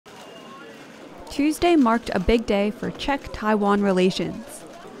Tuesday marked a big day for Czech-Taiwan relations.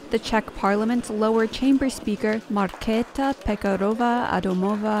 The Czech Parliament's lower chamber speaker, Markéta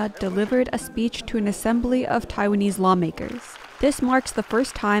Pekarová-Adamová, delivered a speech to an assembly of Taiwanese lawmakers. This marks the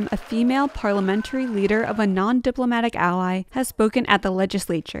first time a female parliamentary leader of a non-diplomatic ally has spoken at the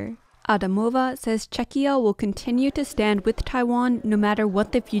legislature. Adamová says Czechia will continue to stand with Taiwan no matter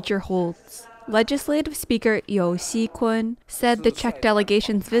what the future holds. Legislative Speaker Yo Si-kun said the Czech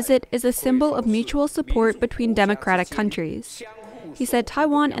delegation's visit is a symbol of mutual support between democratic countries. He said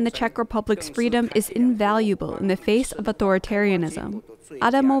Taiwan and the Czech Republic's freedom is invaluable in the face of authoritarianism.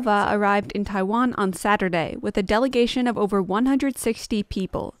 Adamová arrived in Taiwan on Saturday with a delegation of over 160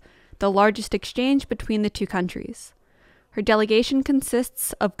 people, the largest exchange between the two countries. Her delegation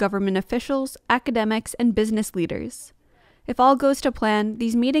consists of government officials, academics, and business leaders. If all goes to plan,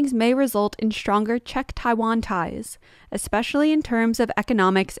 these meetings may result in stronger Czech-Taiwan ties, especially in terms of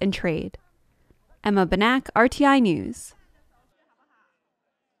economics and trade. Emma Banak, RTI News.